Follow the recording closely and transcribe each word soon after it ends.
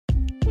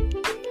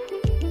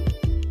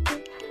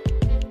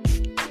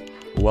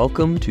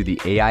Welcome to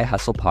the AI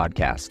Hustle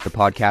Podcast, the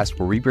podcast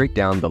where we break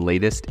down the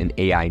latest in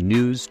AI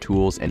news,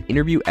 tools, and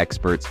interview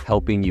experts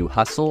helping you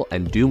hustle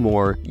and do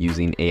more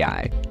using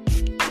AI.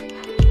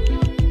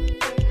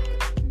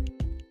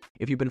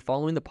 If you've been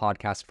following the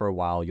podcast for a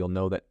while, you'll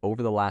know that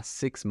over the last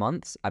 6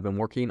 months, I've been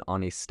working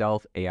on a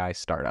stealth AI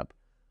startup.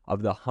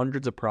 Of the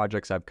hundreds of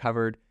projects I've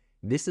covered,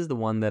 this is the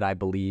one that I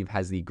believe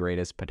has the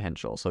greatest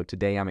potential. So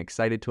today I'm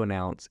excited to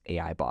announce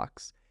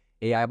AIBox.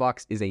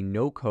 AIBox is a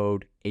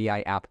no-code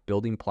AI app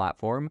building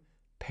platform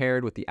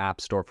paired with the App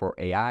Store for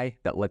AI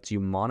that lets you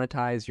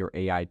monetize your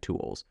AI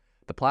tools.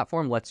 The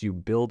platform lets you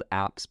build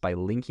apps by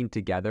linking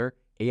together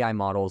AI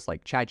models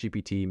like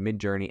ChatGPT,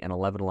 Midjourney, and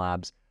 11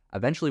 Labs.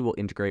 Eventually, we'll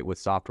integrate with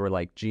software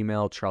like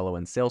Gmail, Trello,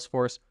 and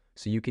Salesforce,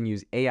 so you can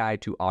use AI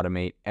to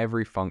automate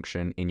every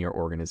function in your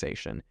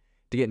organization.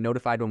 To get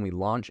notified when we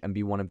launch and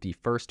be one of the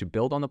first to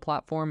build on the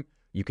platform,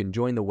 you can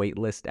join the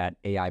waitlist at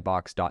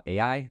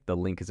aibox.ai. The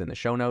link is in the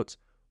show notes.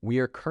 We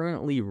are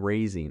currently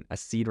raising a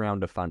seed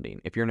round of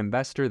funding. If you're an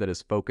investor that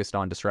is focused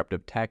on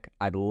disruptive tech,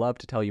 I'd love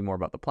to tell you more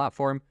about the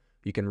platform.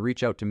 You can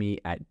reach out to me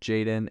at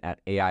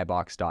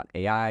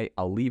jaden@aibox.ai.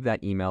 I'll leave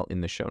that email in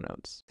the show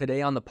notes.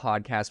 Today on the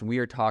podcast, we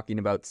are talking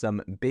about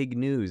some big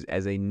news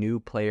as a new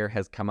player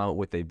has come out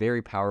with a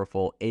very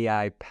powerful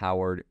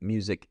AI-powered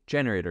music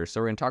generator.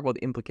 So we're going to talk about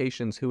the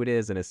implications, who it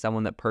is, and as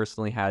someone that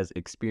personally has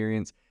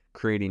experience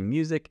creating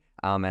music,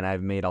 and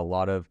I've made a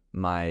lot of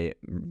my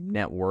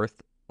net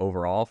worth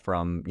overall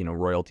from,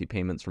 royalty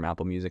payments from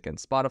Apple Music and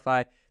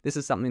Spotify. This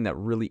is something that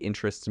really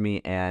interests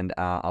me, and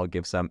I'll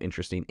give some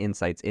interesting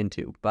insights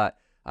into. But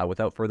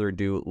without further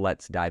ado,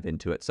 let's dive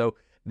into it. So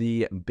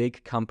the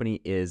big company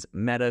is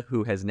Meta,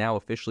 who has now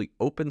officially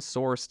open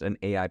sourced an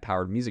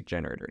AI-powered music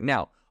generator.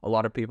 Now, a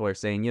lot of people are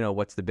saying,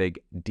 what's the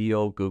big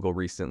deal? Google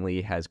recently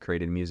has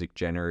created a music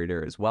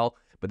generator as well.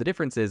 But the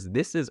difference is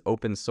this is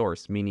open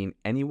source, meaning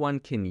anyone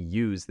can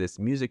use this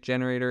music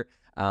generator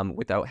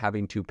without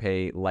having to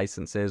pay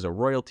licenses or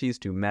royalties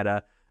to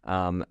Meta.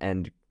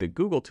 And the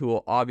Google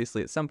tool,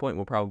 obviously, at some point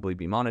will probably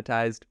be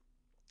monetized.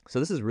 So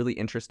this is really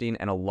interesting,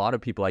 and a lot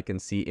of people I can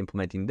see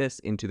implementing this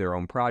into their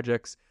own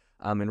projects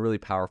in really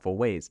powerful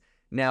ways.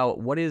 Now,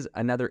 what is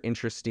another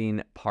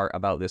interesting part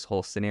about this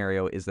whole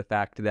scenario is the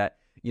fact that,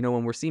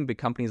 when we're seeing big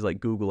companies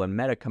like Google and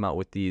Meta come out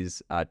with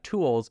these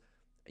tools,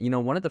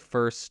 one of the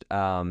first,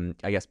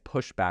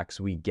 pushbacks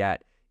we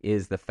get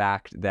is the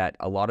fact that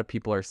a lot of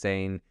people are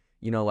saying,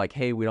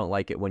 hey, we don't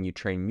like it when you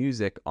train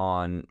music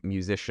on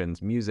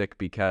musicians' music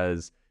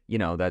because,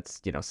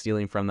 that's,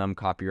 stealing from them,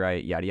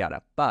 copyright, yada,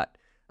 yada. But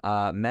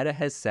Meta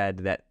has said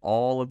that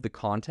all of the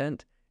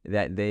content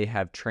that they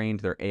have trained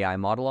their AI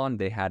model on,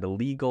 they had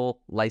legal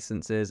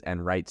licenses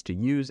and rights to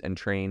use and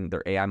train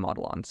their AI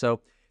model on.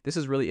 So this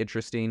is really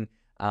interesting.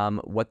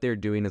 What they're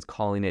doing is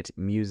calling it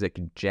Music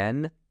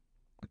Gen.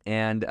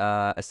 And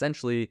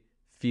essentially,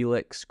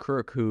 Felix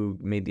Kruk, who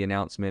made the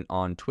announcement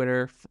on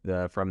Twitter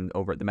from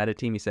over at the Meta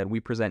team, he said, "We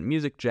present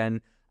Music Gen,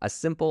 a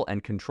simple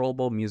and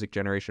controllable music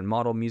generation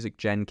model. Music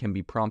Gen can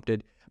be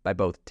prompted by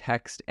both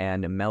text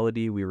and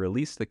melody. We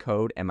released the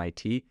code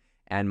MIT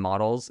and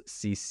models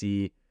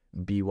CC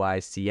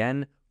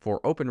BY-CN for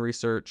open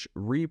research,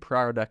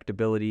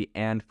 reproducibility,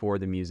 and for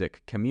the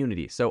music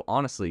community." So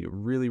honestly,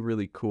 really,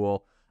 really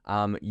cool.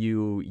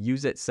 You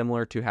use it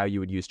similar to how you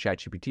would use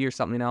ChatGPT or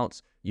something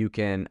else. You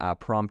can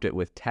prompt it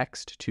with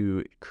text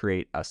to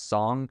create a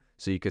song.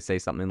 So you could say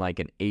something like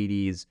an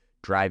 80s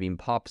driving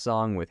pop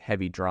song with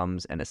heavy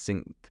drums and a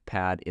synth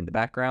pad in the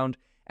background.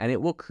 And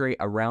it will create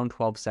around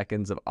 12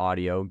 seconds of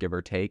audio, give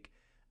or take.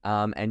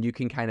 And you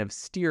can kind of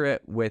steer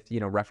it with,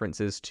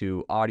 references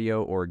to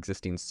audio or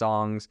existing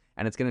songs.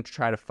 And it's going to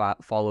try to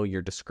follow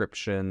your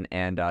description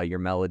and your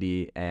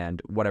melody and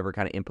whatever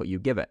kind of input you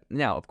give it.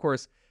 Now, of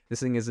course, this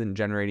thing isn't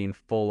generating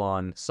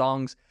full-on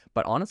songs,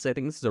 but honestly, I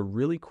think this is a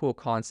really cool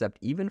concept,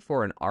 even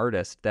for an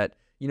artist that,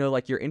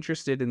 you're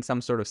interested in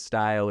some sort of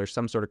style or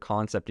some sort of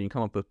concept, and you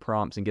come up with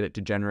prompts and get it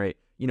to generate,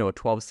 a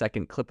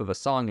 12-second clip of a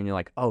song, and you're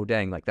like, oh,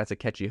 dang, that's a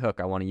catchy hook.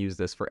 I want to use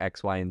this for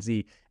X, Y, and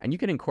Z. And you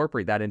can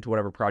incorporate that into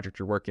whatever project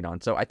you're working on.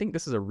 So I think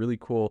this is a really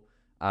cool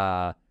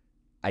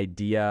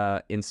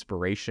idea,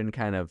 inspiration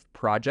kind of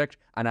project.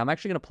 And I'm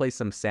actually going to play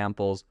some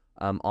samples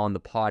on the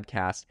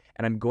podcast,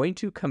 and I'm going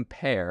to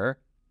compare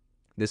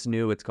this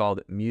it's called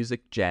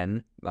Music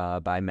Gen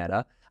by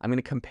Meta. I'm going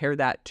to compare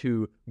that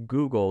to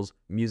Google's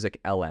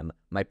Music LM.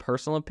 My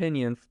personal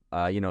opinion,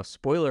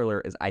 spoiler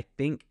alert, is I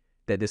think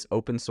that this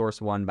open source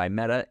one by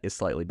Meta is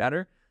slightly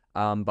better.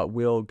 But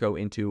we'll go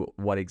into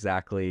what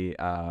exactly,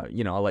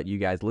 I'll let you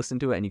guys listen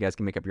to it and you guys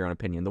can make up your own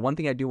opinion. The one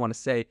thing I do want to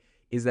say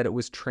is that it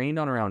was trained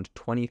on around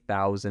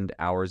 20,000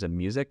 hours of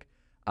music,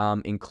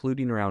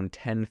 including around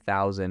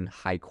 10,000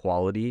 high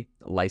quality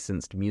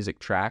licensed music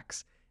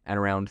tracks, and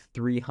around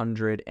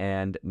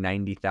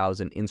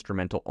 390,000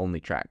 instrumental only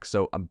tracks.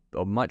 So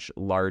a much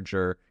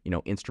larger,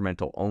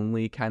 instrumental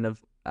only kind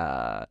of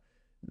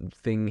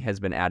thing has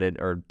been added,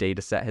 or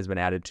data set has been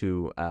added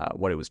to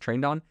what it was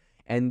trained on.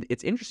 And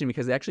it's interesting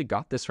because they actually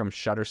got this from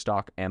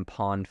Shutterstock and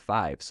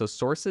Pond5. So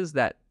sources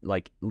that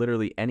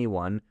literally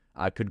anyone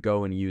could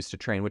go and use to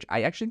train, which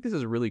I actually think this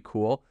is really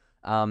cool.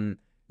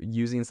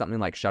 Using something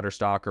like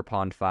Shutterstock or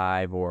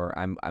Pond5, or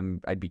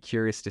I'd be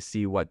curious to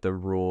see what the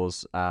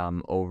rules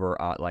over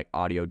like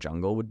Audio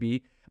Jungle would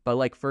be. But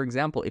like, for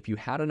example, if you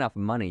had enough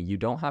money, you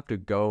don't have to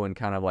go and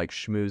kind of like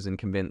schmooze and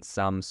convince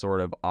some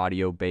sort of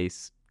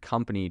audio-based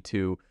company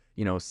to,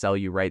 sell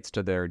you rights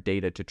to their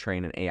data to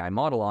train an AI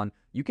model on.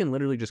 You can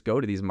literally just go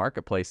to these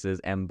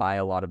marketplaces and buy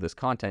a lot of this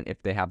content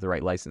if they have the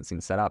right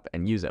licensing set up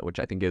and use it, which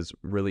I think is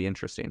really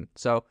interesting.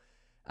 So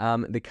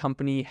the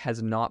company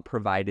has not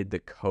provided the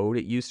code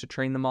it used to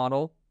train the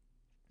model,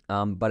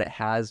 but it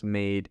has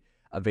made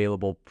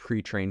available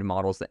pre-trained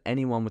models that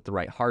anyone with the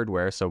right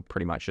hardware, so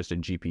pretty much just a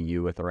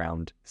GPU with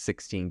around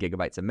 16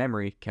 gigabytes of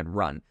memory, can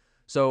run.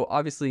 So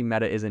obviously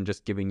Meta isn't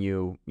just giving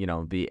you,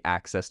 the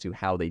access to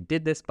how they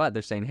did this, but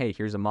they're saying, hey,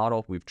 here's a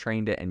model, we've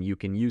trained it, and you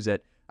can use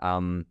it,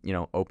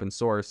 open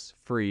source,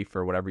 free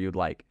for whatever you'd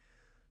like.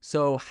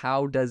 So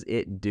how does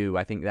it do?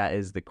 I think that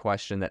is the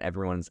question that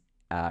everyone's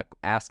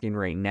asking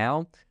right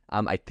now.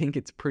 I think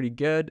it's pretty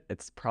good.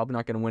 It's probably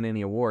not going to win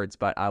any awards,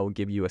 but I will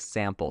give you a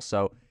sample.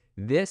 So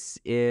this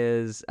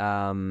is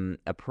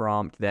a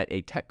prompt that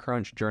a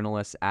TechCrunch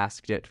journalist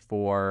asked it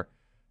for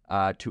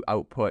to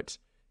output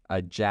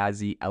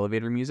jazzy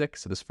elevator music.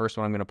 So this first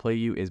one I'm going to play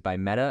you is by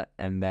Meta,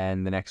 and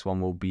then the next one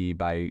will be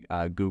by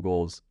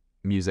Google's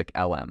Music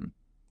LM.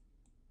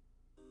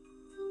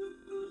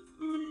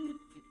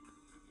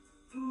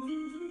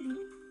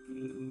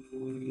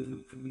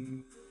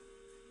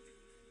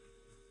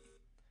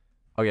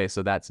 Okay,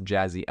 so that's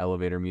jazzy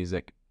elevator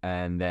music.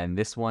 And then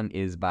this one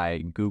is by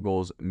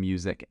Google's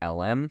Music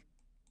LM.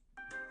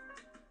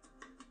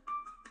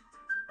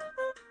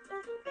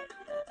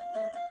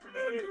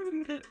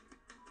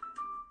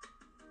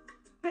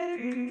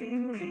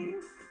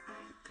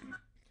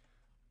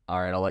 All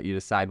right, I'll let you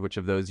decide which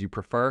of those you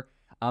prefer.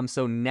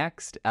 So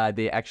next,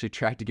 they actually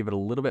tried to give it a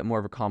little bit more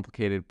of a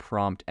complicated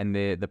prompt, and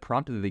the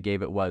prompt that they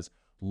gave it was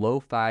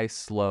lo-fi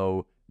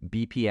slow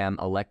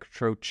BPM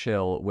electro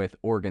chill with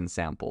organ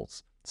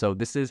samples. So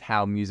this is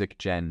how Music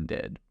Gen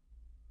did.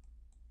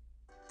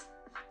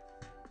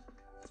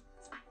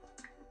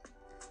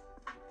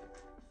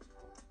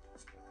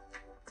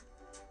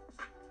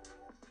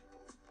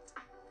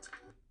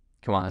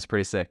 Come on, that's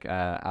pretty sick.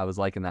 I was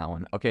liking that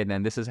one. Okay,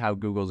 then this is how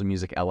Google's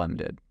Music LM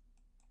did.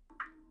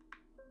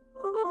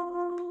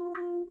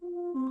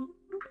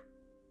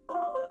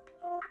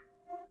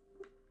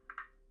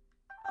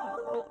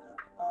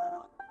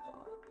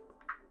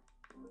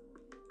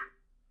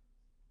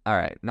 All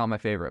right, not my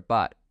favorite,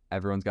 but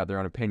everyone's got their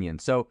own opinion.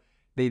 So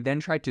they then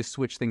tried to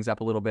switch things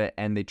up a little bit,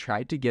 and they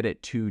tried to get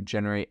it to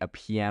generate a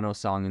piano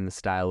song in the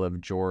style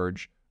of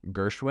George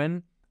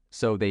Gershwin.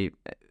 So they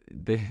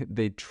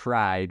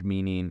tried,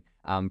 meaning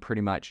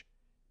pretty much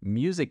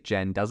Music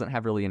Gen doesn't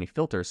have really any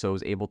filter, so it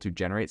was able to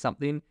generate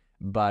something.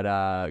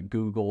 But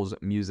Google's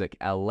Music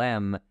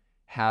LM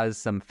has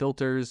some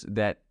filters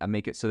that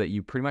make it so that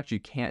you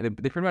can't.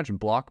 They pretty much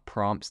block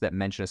prompts that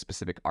mention a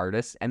specific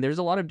artist, and there's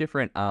a lot of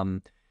different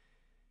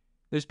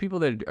there's people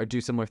that do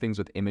similar things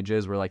with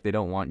images where like they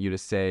don't want you to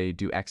say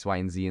do X, Y,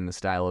 and Z in the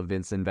style of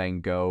Vincent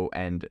van Gogh,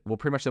 and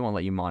pretty much they won't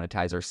let you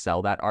monetize or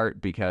sell that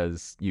art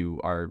because you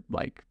are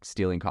like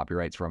stealing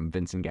copyrights from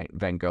Vincent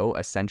van Gogh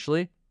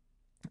essentially.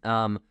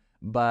 So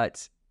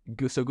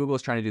Google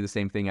is trying to do the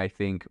same thing, I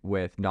think,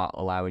 with not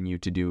allowing you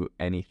to do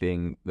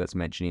anything that's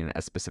mentioning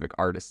a specific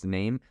artist's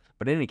name.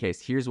 But in any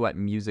case, here's what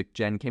Music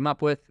Gen came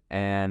up with,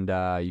 and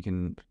you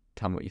can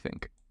tell me what you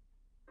think.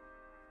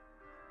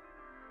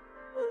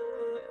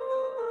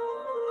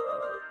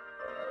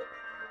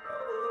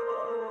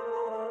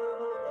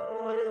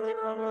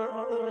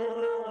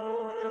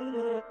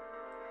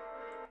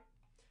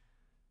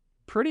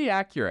 Pretty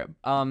accurate.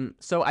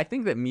 So I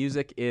think that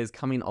music is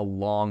coming a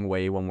long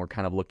way when we're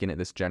kind of looking at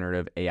this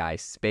generative AI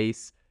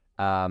space.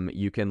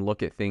 You can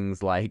look at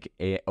things like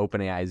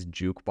OpenAI's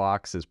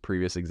Jukebox as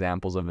previous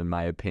examples of, in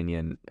my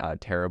opinion, a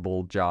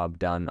terrible job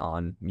done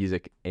on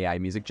AI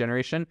music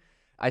generation.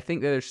 I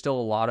think that there's still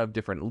a lot of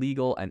different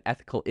legal and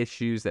ethical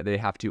issues that they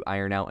have to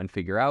iron out and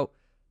figure out.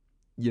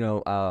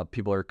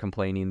 People are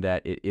complaining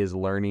that it is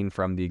learning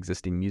from the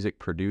existing music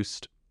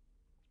produced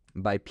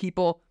by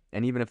people.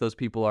 And even if those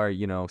people are,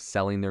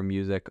 selling their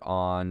music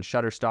on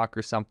Shutterstock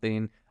or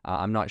something,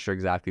 I'm not sure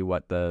exactly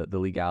what the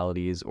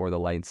legalities or the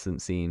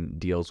licensing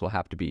deals will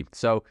have to be.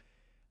 So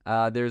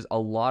there's a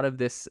lot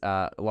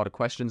of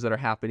questions that are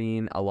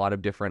happening. A lot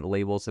of different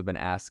labels have been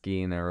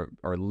asking or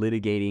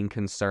litigating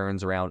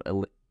concerns around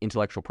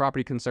intellectual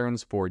property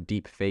concerns for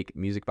deep fake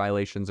music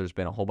violations. There's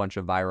been a whole bunch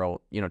of viral,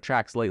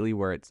 tracks lately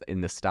where it's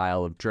in the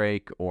style of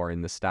Drake or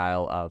in the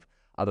style of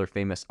other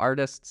famous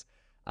artists.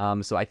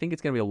 So I think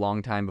it's going to be a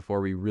long time before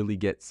we really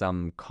get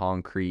some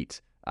concrete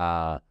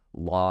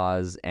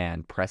laws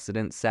and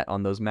precedents set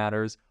on those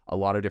matters. A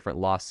lot of different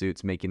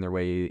lawsuits making their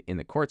way in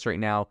the courts right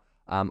now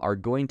are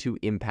going to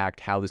impact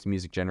how this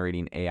music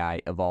generating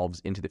AI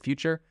evolves into the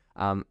future.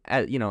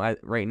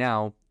 Right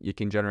now, you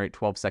can generate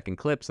 12-second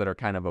clips that are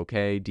kind of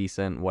okay,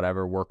 decent,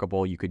 whatever,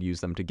 workable. You could use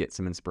them to get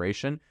some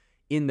inspiration.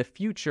 In the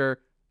future,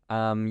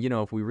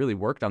 if we really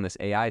worked on this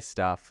AI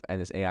stuff and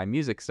this AI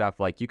music stuff,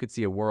 like you could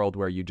see a world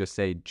where you just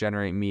say,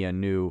 generate me a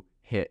new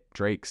hit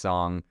Drake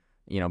song,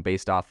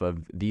 based off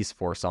of these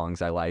 4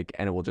 songs I like,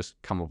 and it will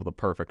just come up with a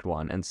perfect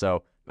one. And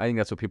so I think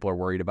that's what people are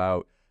worried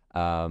about.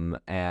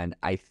 And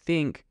I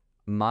think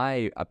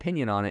my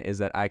opinion on it is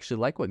that I actually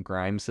like what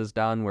Grimes has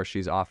done, where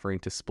she's offering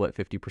to split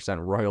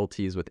 50%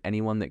 royalties with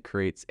anyone that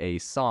creates a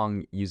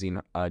song using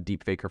a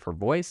deepfake of her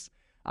voice.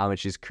 And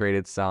she's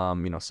created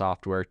some,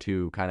 software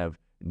to kind of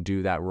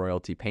do that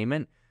royalty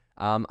payment.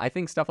 I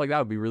think stuff like that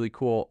would be really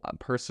cool.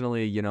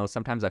 Personally,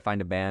 sometimes I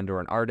find a band or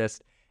an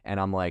artist and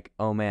I'm like,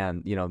 oh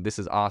man, this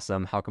is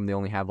awesome. How come they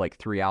only have like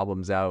 3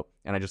 albums out?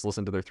 And I just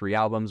listen to their 3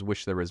 albums,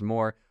 wish there was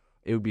more.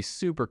 It would be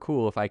super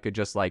cool if I could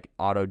just like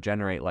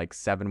auto-generate like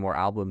 7 more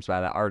albums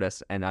by that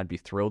artist, and I'd be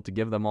thrilled to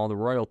give them all the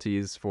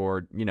royalties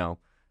for,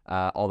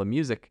 all the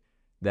music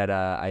that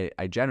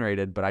I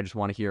generated. But I just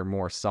want to hear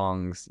more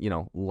songs,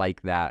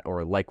 like that,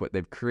 or like what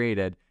they've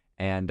created.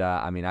 And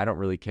I don't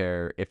really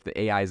care if the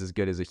AI is as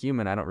good as a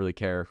human. I don't really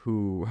care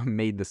who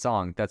made the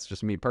song. That's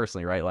just me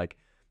personally, right? Like,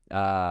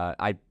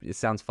 it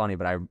sounds funny,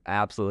 but I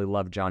absolutely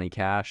love Johnny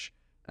Cash.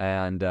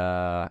 And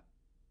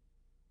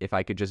if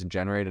I could just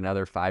generate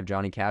another 5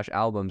 Johnny Cash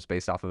albums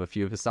based off of a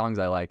few of his songs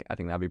I like, I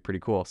think that'd be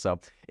pretty cool. So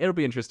it'll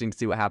be interesting to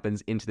see what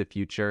happens into the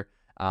future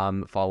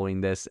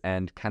following this,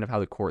 and kind of how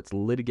the courts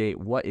litigate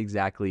what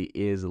exactly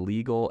is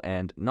legal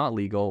and not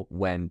legal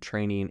when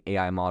training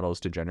AI models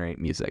to generate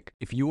music.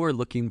 If you are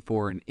looking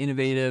for an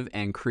innovative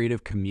and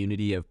creative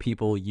community of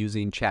people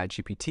using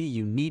ChatGPT,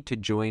 you need to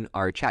join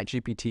our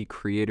ChatGPT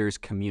creators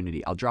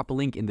community. I'll drop a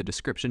link in the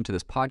description to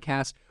this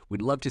podcast.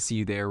 We'd love to see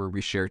you there, where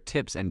we share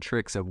tips and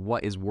tricks of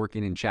what is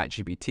working in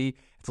ChatGPT.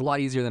 It's a lot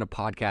easier than a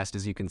podcast,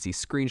 as you can see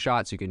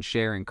screenshots, you can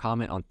share and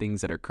comment on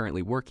things that are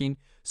currently working.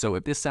 So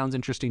if this sounds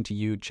interesting to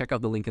you, check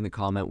out the link in the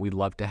comment. We'd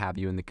love to have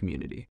you in the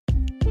community.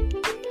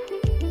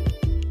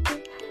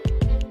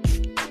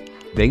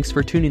 Thanks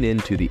for tuning in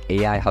to the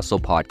AI Hustle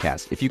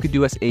podcast. If you could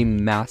do us a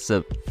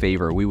massive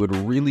favor, we would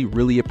really,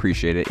 really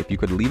appreciate it if you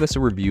could leave us a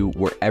review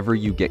wherever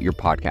you get your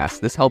podcasts.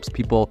 This helps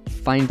people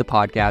find the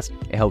podcast.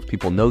 It helps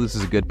people know this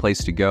is a good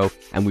place to go.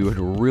 And we would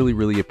really,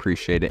 really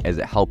appreciate it, as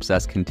it helps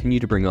us continue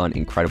to bring on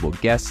incredible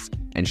guests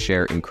and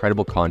share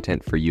incredible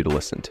content for you to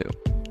listen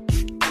to.